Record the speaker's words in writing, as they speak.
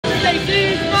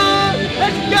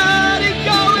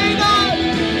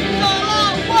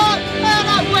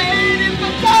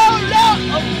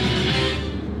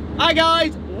Hi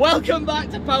guys, welcome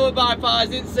back to Powered by Pies.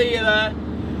 Didn't see you there.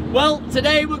 Well,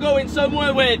 today we're going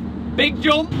somewhere with big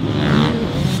jump,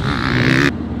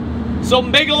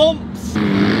 some big lumps,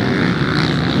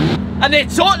 and they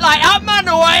talk like that man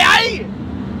away, eh?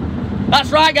 That's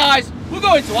right guys, we're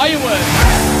going to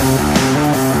Ironworks.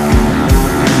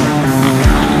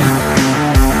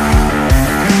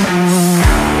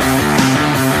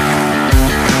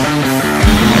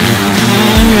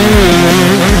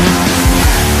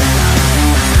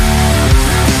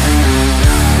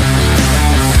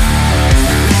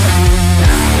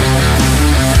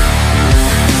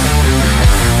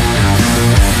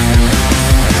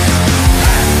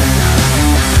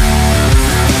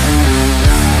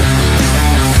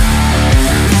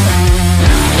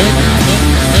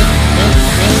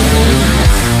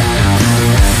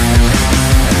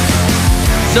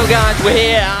 So guys, we're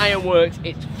here at Ironworks.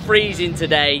 It's freezing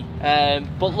today,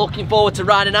 but looking forward to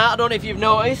riding out. I don't know if you've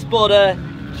noticed, but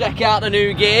check out the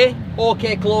new gear.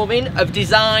 OK Clothing have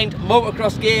designed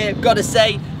motocross gear. Got to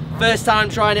say, first time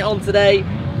trying it on today,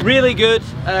 really good.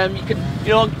 You can,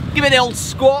 give it the old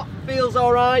squat, feels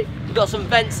all right. We've got some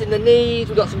vents in the knees,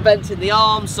 we've got some vents in the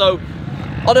arms. So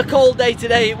on a cold day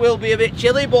today, it will be a bit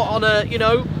chilly, but on a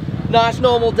nice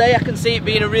normal day, I can see it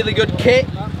being a really good kit.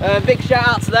 Big shout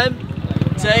out to them.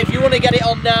 So if you want to get it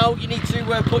on now, you need to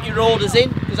put your orders in,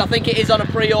 because I think it is on a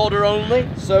pre-order only.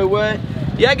 So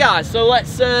yeah guys, so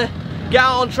let's get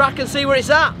out on track and see where it's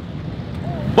at.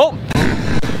 Boom!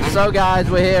 So guys,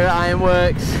 we're here at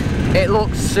Ironworks. It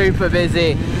looks super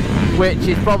busy, which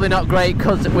is probably not great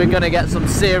because we're going to get some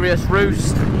serious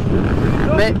roost.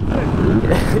 I'm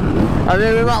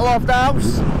here with Matt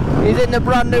Lofthouse. He's in the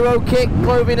brand new OK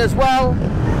Clothing as well,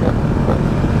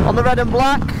 on the red and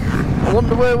black. I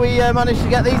wonder where we managed to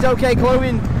get these OK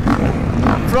Clothing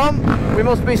from. We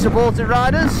must be supported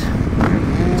riders.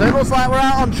 So it looks like we're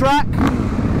out on track.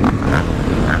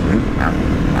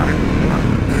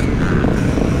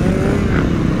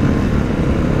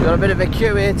 We've got a bit of a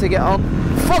queue here to get on.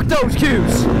 Fuck those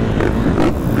queues!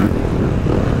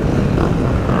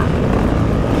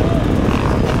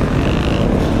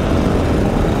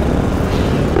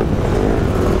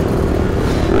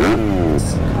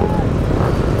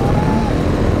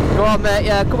 Come on mate,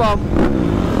 yeah, come on.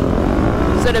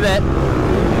 Sit a bit.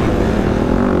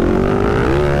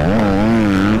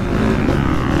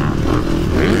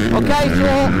 Okay, so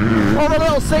over a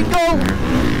little single.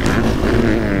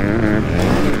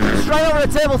 Straight over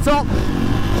the tabletop.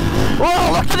 Oh,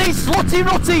 look at these slutty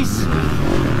rutties.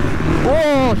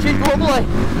 Oh, she's lovely.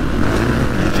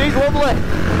 She's lovely.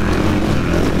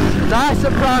 Nice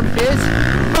and prime she is.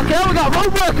 Okay, we got a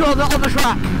road worker on the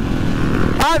track.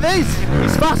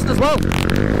 He's fast as well.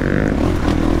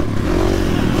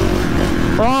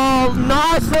 Oh,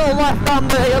 nice little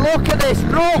left-hander here. Look at this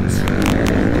rut.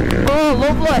 Oh,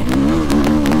 lovely.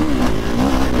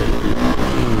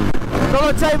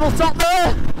 Got a tabletop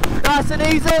there. Nice and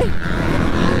easy.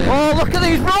 Oh, look at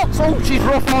these ruts. Oh, she's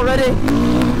rough already.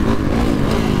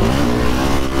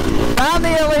 Down the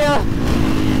hill here.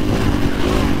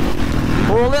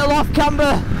 Oh, a little off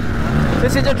camber.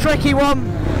 This is a tricky one.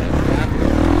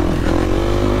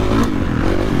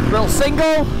 Little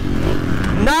single,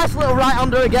 nice little right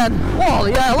under again. Oh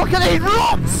yeah, look at these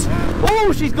ruts!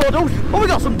 Oh, she's good. Oh, we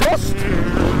got some dust.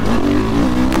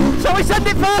 Shall we send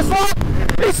it first lap?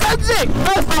 He sends it!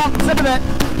 First lap, send a bit.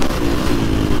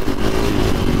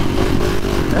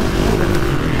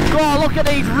 Oh, look at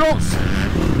these ruts.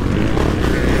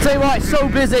 Tell you what, it's so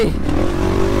busy.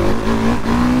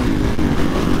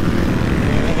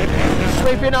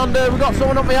 Sweeping under, we've got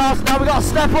someone up my arse now, we've got to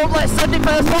step up, let's send it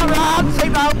first one round,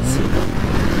 seat mounts.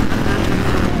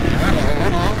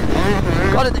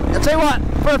 I'll tell you what,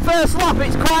 for a first lap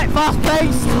it's quite fast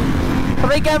paced. I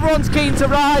think everyone's keen to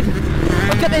ride.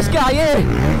 Look at this guy here.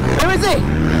 Who is he?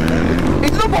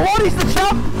 He's number one, he's the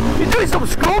champ. He's doing some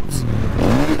scrubs.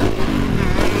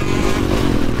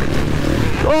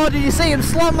 Oh, did you see him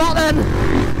slam that then?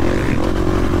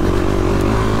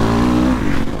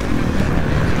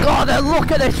 God, then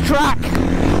look at this track!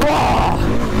 Whoa.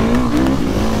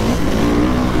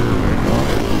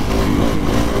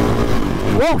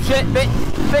 Whoa, shit!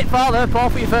 Bit far there, Paul,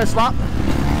 for your first lap.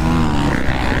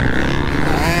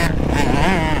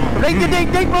 Ring a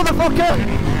ding ding, motherfucker!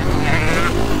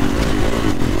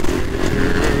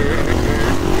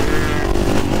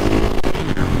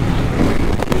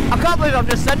 I can't believe I'm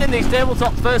just sending these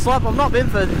tabletops first lap. I've not been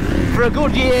for a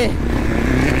good year.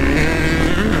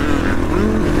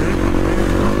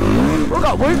 We've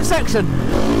got a whoop section.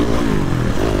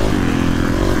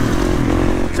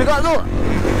 So we've got, look,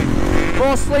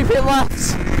 more sleeping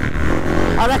lefts.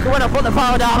 I reckon when I put the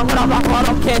power down, I'm going to have that one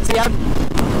on KTM.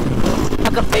 I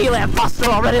can feel it, I'm faster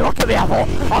already, look at me, I'm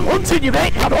hunting you,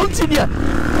 mate, I'm hunting you.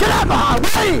 Get out of my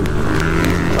way.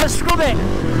 Let's scrub it.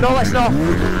 No, let's not.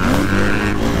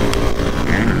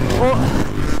 Oh,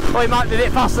 he might be a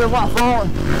bit faster than what I thought.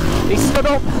 He's stood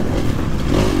up.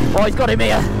 Oh, he's got him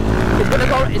here. He's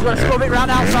going to scrub it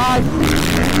round outside.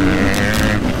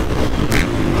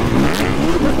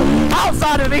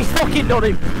 Outside of him, he's fucking done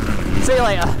him. See you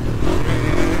later.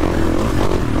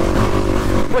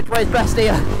 Which way's best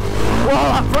here? Whoa,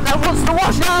 that front end wants to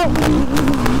wash out.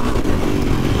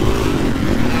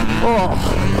 Oh,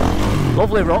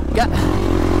 lovely rock. Get.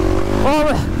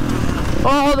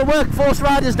 Oh, the workforce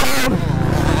rider's down.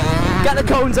 Get the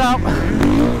cones out.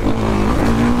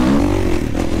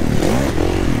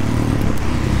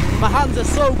 My hands are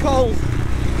so cold.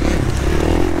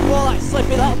 Oh, that's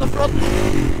slipping out on the front.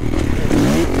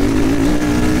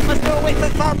 Let's go with the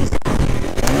fans.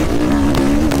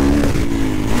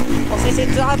 What's this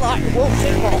inside like? Walks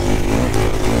in for?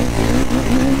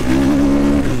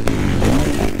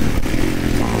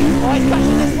 Oh, he's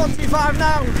catching this 125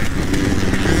 now.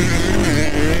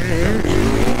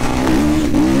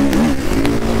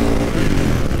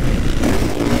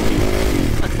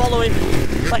 Let's follow him.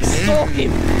 Let's stalk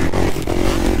him.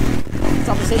 Let's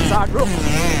have this inside rough.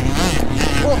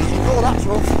 Oh, that's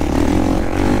rough.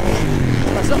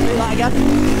 Let's not do that again.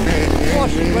 Oh, I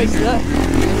should have wasted there.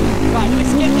 Right, let me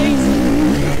skip these.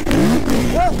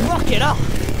 Whoa, fucking hell.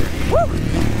 Woo!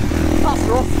 That's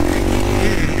rough.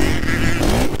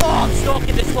 Oh, I'm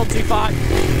stalking this 125.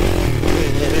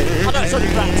 I know it's only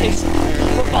practice,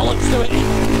 but bollocks to it.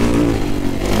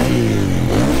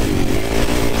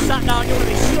 You sat down, you want to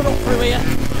be stood up through here.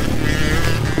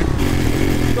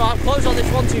 Right, I'm close on this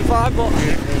 125, but oh,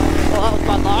 that was a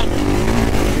bad line.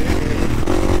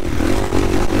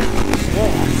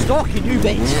 Oh, I'm stalking you,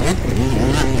 bitch.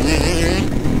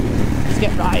 Let's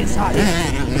get right inside it.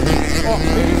 Oh,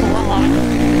 beautiful that line.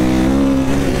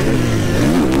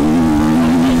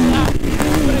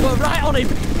 I'm gonna go right on him.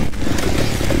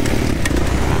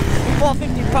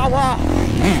 450 power.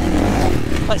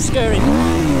 Let's scare him.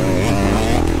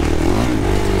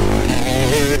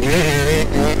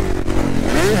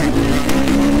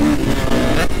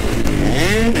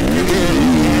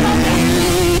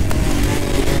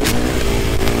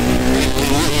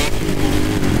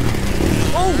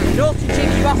 Oh, naughty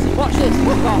cheeky bastard, watch this,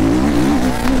 look on.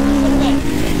 Look at it.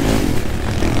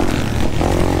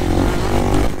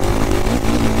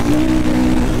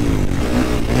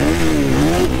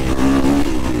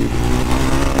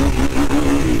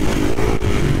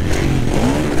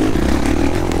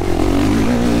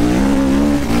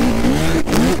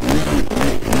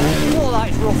 Oh, that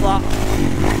is rough, that.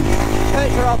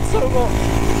 Hurts your arms so much.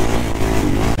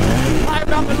 I'm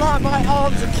rapping like my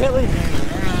arms are killing.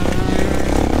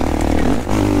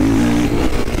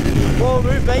 Whoa,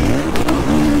 move, mate.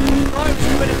 Right, we're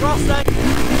coming across then.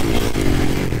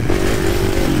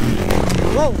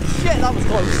 Whoa, shit, that was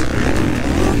close.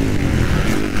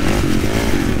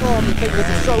 Oh, my fingers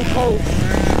are so cold.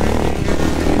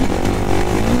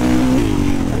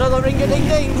 Another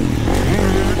ring-a-ding-ding.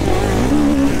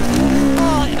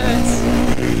 Oh, it hurts.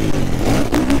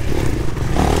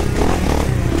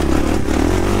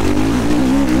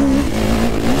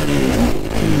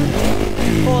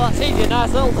 Oh, that's easy,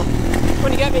 nice little.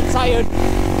 When you get a bit tired,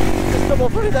 just double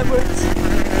through them roots.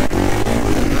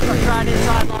 I'll try an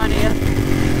inside line here.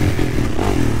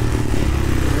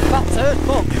 That's hurt,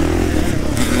 fuck.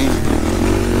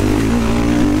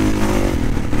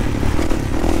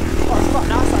 Oh, it's quite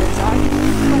nice outside.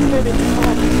 Let's move into the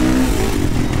corner.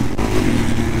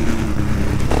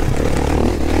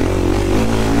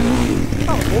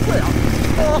 Oh, lovely that.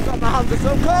 Oh, God, my hands are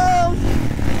so cold.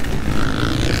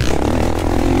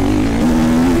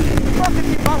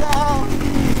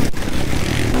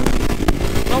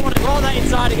 Don't want to go on that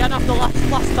inside again after last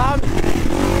time. I'm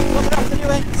going to have to do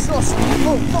it. So,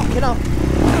 oh, fucking hell.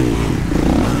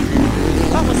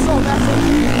 That was so messy.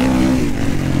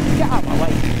 Get out of my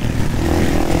way.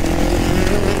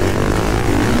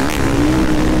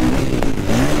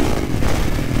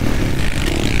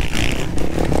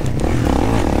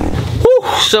 Whew.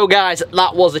 So guys,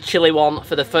 that was a chilly one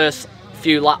for the first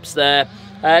few laps there.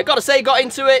 Gotta say, got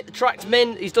into it, the track's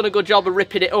mint, he's done a good job of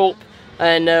ripping it up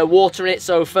and watering it,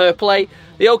 so fair play.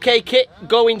 The OK kit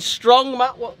going strong.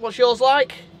 Matt, what's yours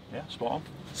like? Yeah, spot on.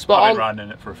 Spot on. I've been riding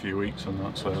in it for a few weeks and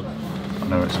that, so I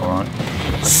know it's alright.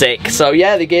 Sick. So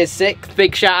yeah, the gear's sick.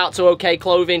 Big shout out to OK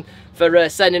Clothing for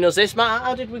sending us this. Matt,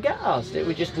 how did we get ours? Did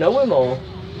we just know him or?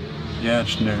 Yeah,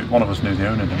 just knew, one of us knew the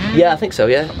owner, didn't we? Yeah, I think so,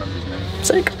 yeah. I can't remember his name.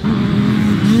 Sick.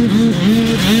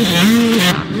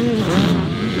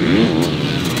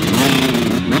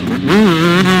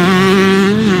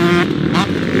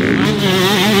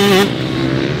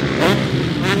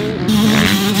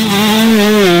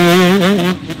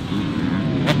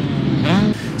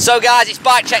 So guys, it's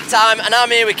bike check time and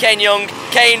I'm here with Kane Young.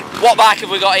 Kane, what bike have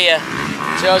we got here?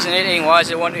 2018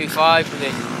 YZ125 with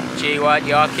the G White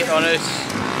yard kit on it.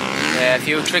 A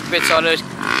few trick bits on it.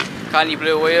 Candy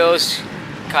blue wheels,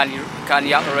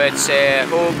 candy apple red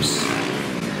hubs.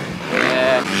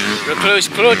 Recluse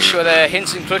clutch with a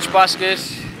Hinson clutch basket.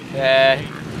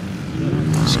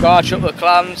 Scar chocolate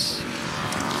clams.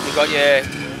 You've got your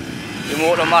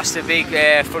Moto Master big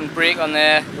front brake on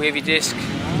there, wavy disc.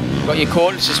 You've got your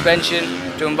cordless suspension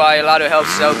done by a lad who helps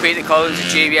us out, Peter Collins at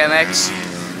GBMX.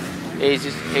 He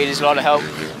does a lot of help.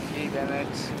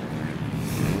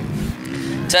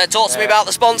 So talk to me about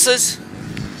the sponsors.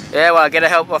 Yeah, well, I get a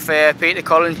help off Peter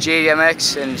Collins,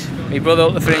 GBMX, and my brother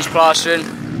up the finish plastering.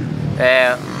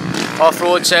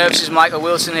 Off-road services, Michael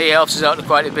Wilson, he helps us out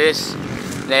quite a bit.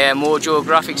 Mojo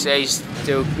graphics, they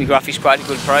do my graphics quite a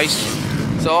good price.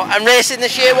 So, and racing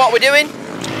this year, what we're doing?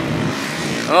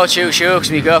 I'm not too sure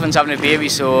because my girlfriend's having a baby,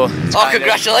 so... Oh,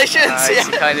 congratulations! It's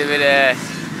kind of a bit...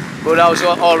 but I was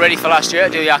all ready for last year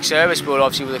to do the Yak service, but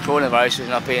obviously with the coronavirus we've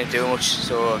not been able to do much,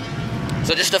 so...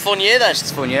 So just a fun year then?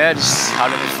 Just a fun year, just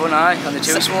having a bit of fun, aye, on the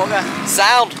two smoker.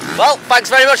 Sound! Well, thanks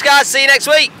very much guys, see you next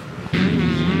week!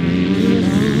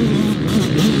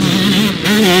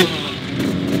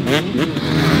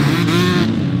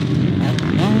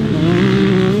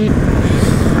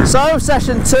 So,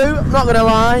 session 2, I'm not going to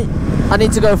lie, I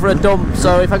need to go for a dump,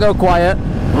 so if I go quiet,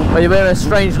 or you hear a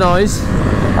strange noise,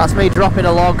 that's me dropping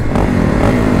a log.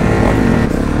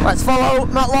 Let's follow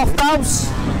Matt Lofthouse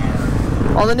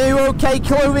on the new OK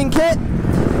clothing kit.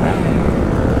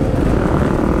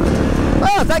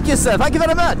 Oh, thank you sir, thank you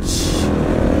very much.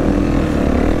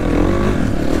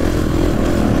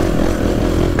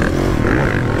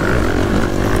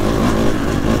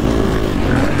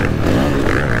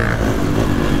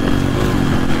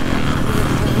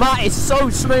 Matt is so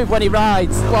smooth when he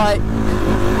rides, like,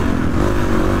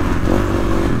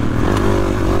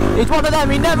 he's one of them,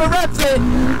 he never revs it,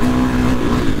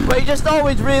 but he's just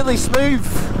always really smooth.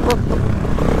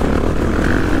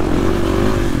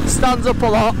 Stands up a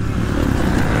lot.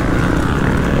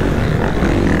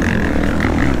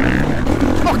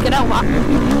 Fucking hell, Matt.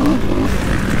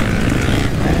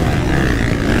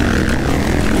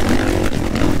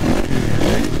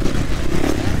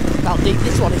 Look how deep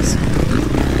this one is.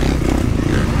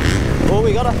 Oh,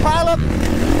 we got a pile up.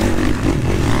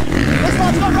 This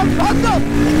one's got wrong back up.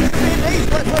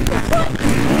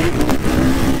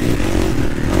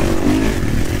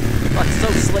 That's so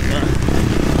slick there.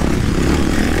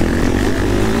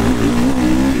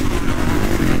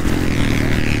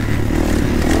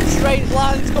 Some strange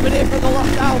lines coming in from the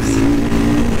loft house.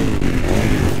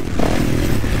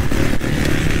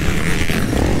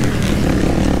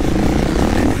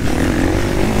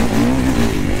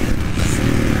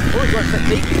 Oh, he's got a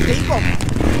deep one.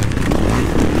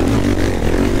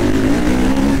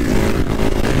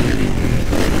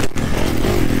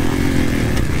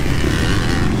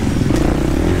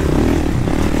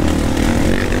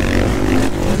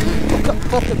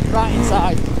 Fucking right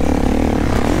inside.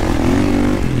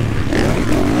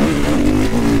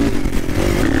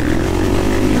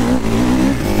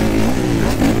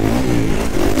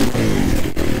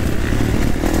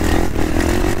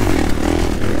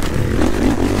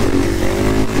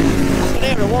 I can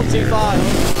hear a 125.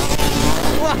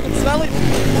 Oh, I can smell it.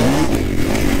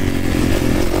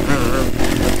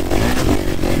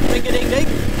 Ring a ding ding.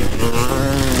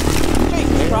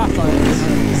 Jesus Christ, like,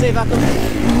 see if I can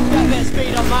get a bit of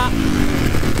speed on that.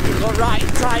 Go right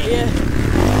tight here.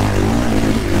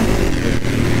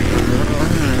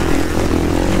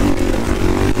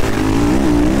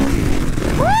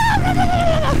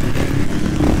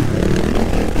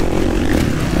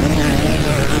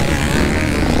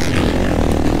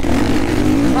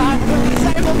 Right, we'll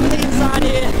set him up to the inside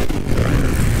here.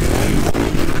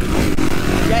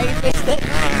 Yeah, he's missed it.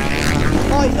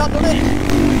 Oh, he's not done it.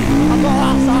 I've got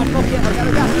that side, fuck it, I've got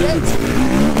to gas the edge.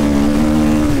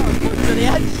 To the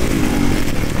edge.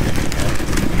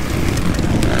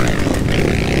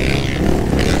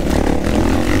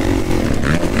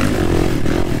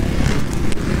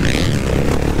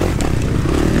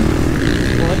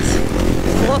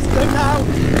 What's good now?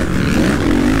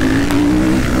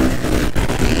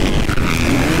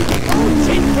 Oh,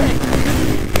 chin prick.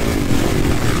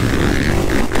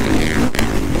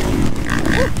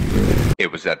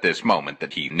 It was at this moment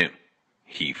that he knew.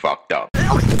 He fucked up.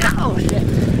 Oh shit.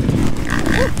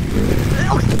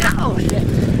 Oh shit!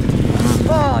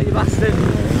 Oh, you bastard!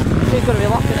 He's gonna be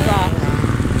laughing at that.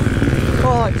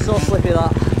 Oh, it's so slippy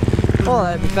that. Oh,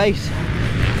 that hit my face.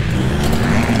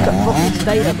 It's a fucking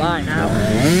state of mine now.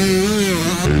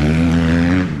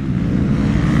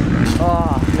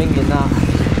 Oh, minging that.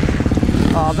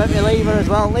 Oh, I bent my lever as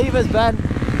well. Lever's bent.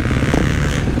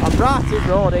 I'm right in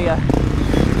road here.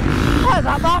 Where's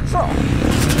that axle?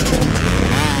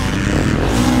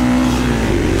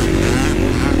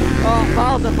 Oh,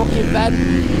 bars are fucking bent.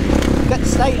 Get the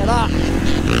state of that.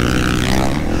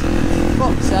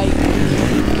 Fuck's sake.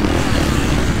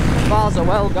 Bars are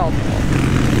well gone.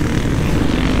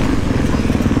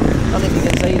 I don't know if you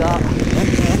can see that.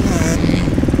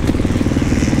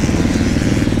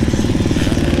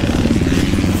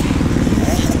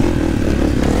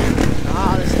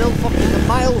 Ah, there's still fucking the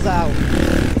miles out.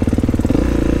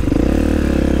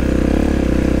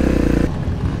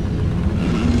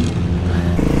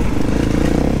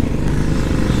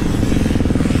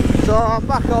 So I'm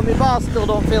back on, my bars still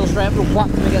don't feel straight, I'm gonna whack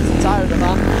them against the tyre of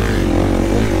that.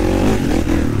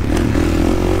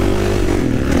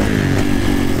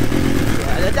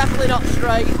 Yeah, they're definitely not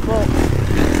straight, but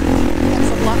get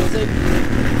some laps in.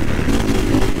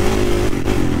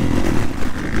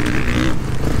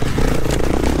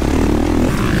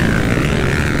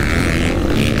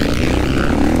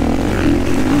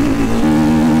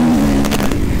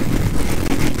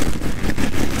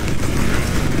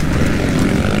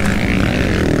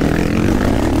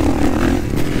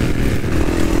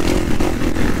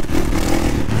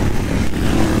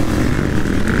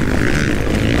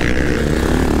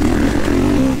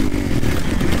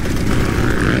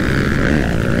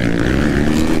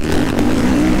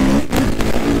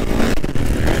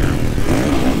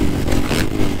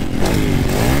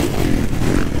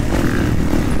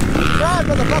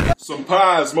 Some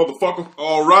pies, motherfucker.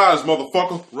 All rise,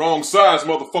 motherfucker. Wrong size,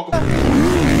 motherfucker.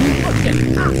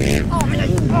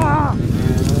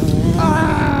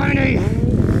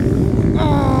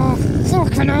 Oh,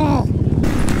 fucking hell.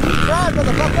 Right,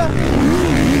 motherfucker.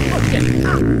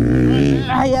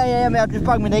 Yeah, mate, I've just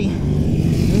banged my knee.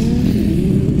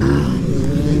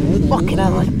 Fucking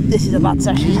hell, this is a bad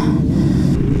session.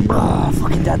 Oh,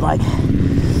 fucking dead leg.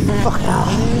 Fucking hell.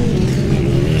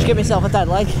 Just give myself a dead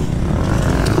leg.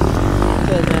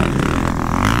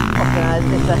 Fucking hell,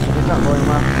 this session is not going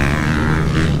well.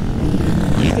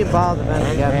 Fucking bars are bent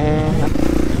again.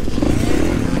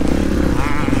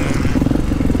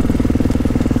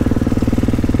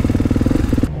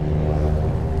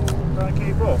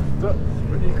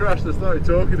 When you crashed, I started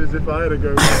talking as if I had a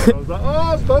go. I was like,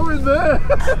 oh, it's going there.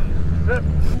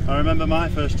 I remember my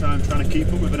first time trying to keep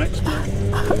up with an expert.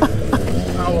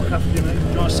 I'll look after you, mate. Do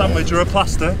you want a sandwich or a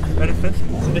plaster? Anything?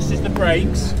 So this is the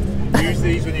brakes. Use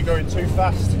these when you're going too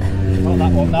fast. Not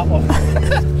that one, that one.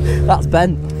 That's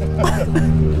bent.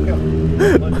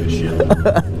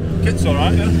 Kit's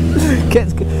alright, yeah?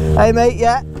 Kit's good. Hey mate,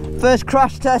 yeah. First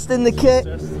crash test in the kit.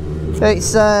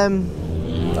 It's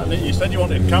You said you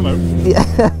wanted camo.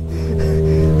 Yeah.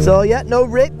 So yeah, no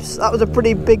rips. That was a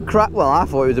pretty big crash. Well, I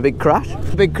thought it was a big crash.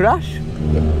 Big crash.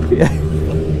 Yeah.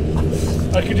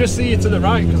 I could just see you to the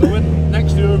right because I went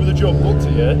next to you over the jump, looked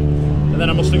at you, and then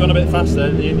I must have gone a bit faster.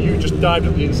 And you just dived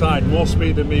up the inside, more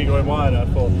speed than me going wide. I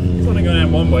thought it's only going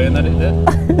in one way, and then it did.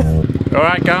 All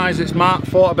right, guys, it's Mark.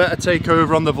 Thought I better take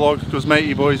over on the vlog because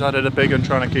matey boys had it a big one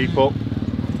trying to keep up.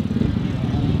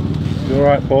 You all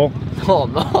right, Paul? Oh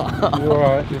no. You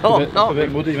alright? It's a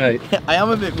bit muddy, mate. I am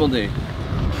a bit muddy.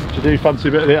 Do you do fancy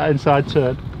a bit of the inside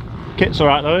turn? Kit's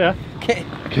alright though, yeah?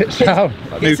 Kit's down.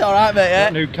 Kit's alright, mate, yeah?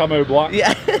 That new camo black.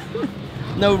 Yeah.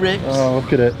 No rips. Oh,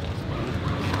 look at it.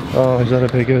 Oh, is that a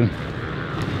big one?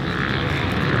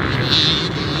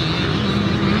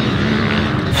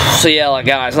 So yeah, like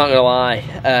guys, not gonna lie.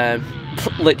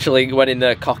 Literally went in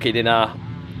there cocky, didn't I?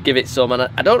 Give it some, and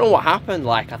I don't know what happened.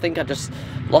 Like, I think I just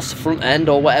lost the front end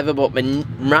or whatever, but my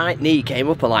right knee came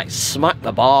up and like smacked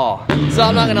the bar. So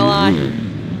I'm not gonna lie,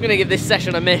 I'm gonna give this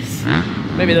session a miss.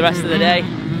 Maybe the rest of the day.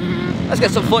 Let's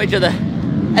get some footage of the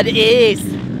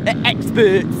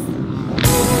experts.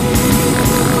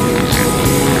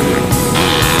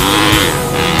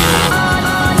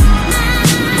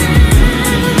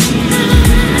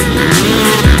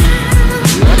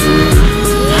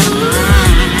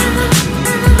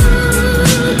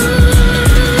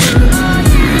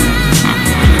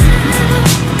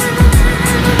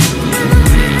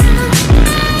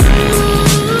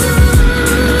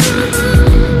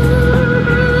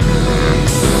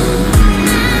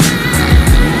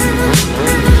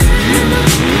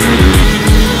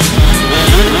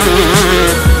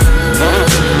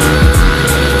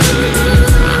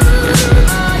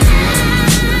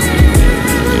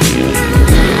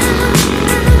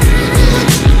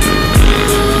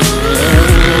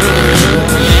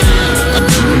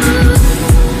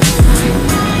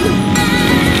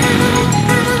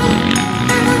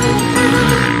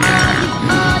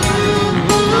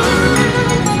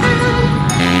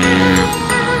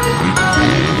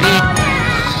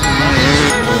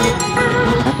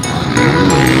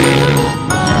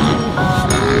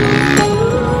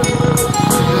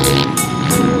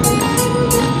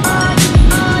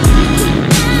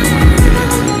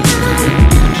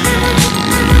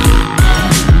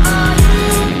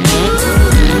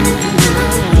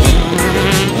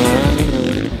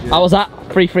 How was that?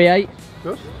 338?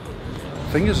 Good.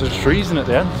 Fingers are just freezing at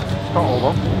the end. It's not all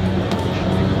on.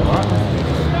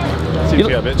 Alright. Seems to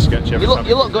get a bit sketchy every time.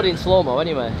 You look good in slow-mo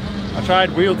anyway. I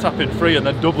tried wheel tapping 3 and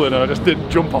then doubling and I just didn't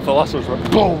jump off the last one.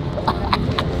 Went boom!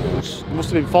 They must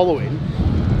have been following.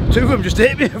 2 of them just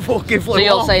hit me and fucking flew off. So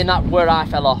you're saying that where I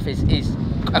fell off is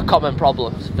a common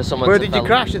problem for someone Where to did you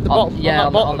crash? At the bottom? Yeah,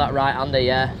 on that right hander,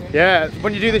 yeah. Yeah,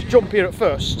 when you do this jump here at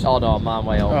first. Oh no, man,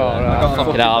 way over. Oh, right.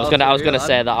 Fucking hell, I was gonna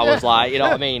say that. I was like, you know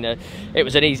what I mean? It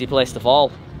was an easy place to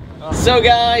fall. So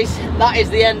guys, that is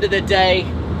the end of the day.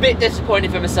 Bit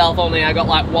disappointed for myself, only I got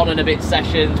like 1 and a bit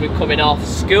sessions with coming off.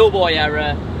 Schoolboy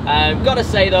error. Gotta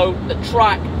say though, the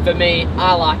track for me,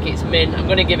 I like it's mint. I'm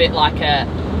gonna give it like a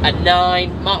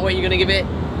 9. Matt, what are you gonna give it?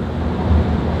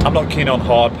 I'm not keen on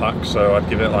hard pack, so I'd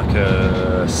give it like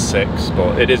a 6,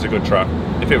 but it is a good track.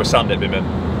 If it was sand, it'd be mint.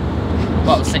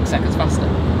 Well, it was 6 seconds faster.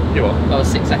 You what? Well, it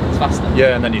was 6 seconds faster.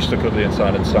 Yeah, and then you stuck up the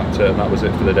inside and stacked it, and that was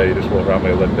it for the day. You just walked around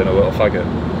with a limp in a little faggot.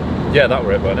 Yeah, that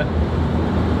were it, weren't it?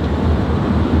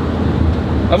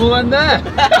 And we'll end there.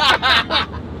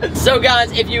 So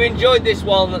guys, if you enjoyed this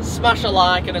one, smash a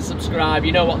like and a subscribe.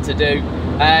 You know what to do.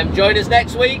 Join us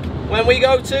next week when we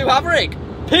go to Haverick.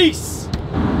 Peace.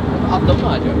 I've done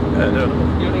my joke. No.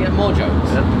 You want to get more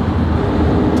jokes?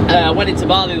 Yeah. I went into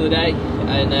bar the other day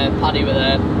and Paddy were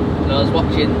there, and I was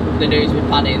watching the news with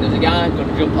Paddy, and there's a guy going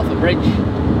to jump off a bridge.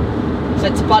 I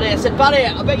said to Paddy, Paddy,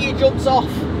 I bet he jumps off.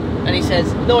 And he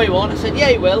says, no he won't. I said, yeah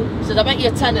he will. He says, I bet you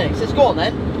a tenner. He says, go on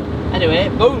then. Anyway,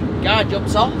 boom, guy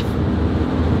jumps off.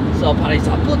 So Paddy's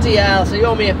like, bloody hell. I said, you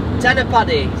owe me a tenner,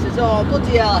 Paddy. He says, oh,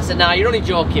 bloody hell. I said, nah, you're only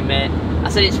joking, mate. I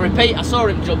said, it's repeat. I saw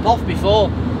him jump off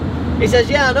before. He says,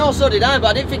 yeah, I know, so did I, but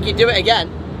I didn't think you'd do it again.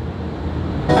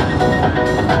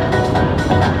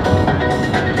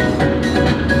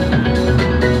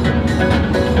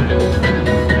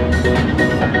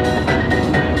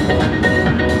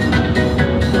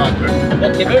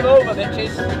 Okay, move over,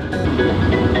 bitches.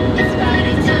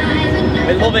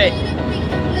 We love it.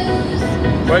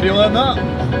 Where do you learn that?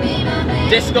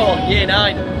 Disco, year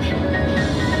 9.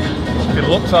 It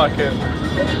looks like it.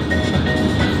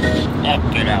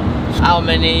 How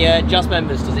many jazz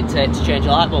members does it take to change a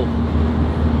light bulb?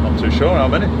 Not too sure how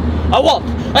many. A 1,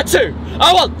 a 2,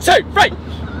 a 1, 2, 3.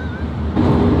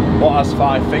 What has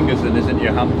 5 fingers and isn't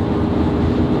your hand?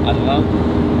 I don't know.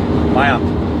 My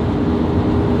hand.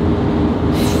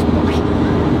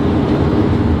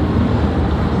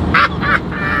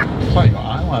 It's like you got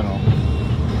eyeliner on.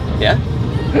 Yeah?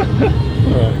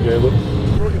 Alright, yeah, look.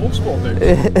 What sport, dude?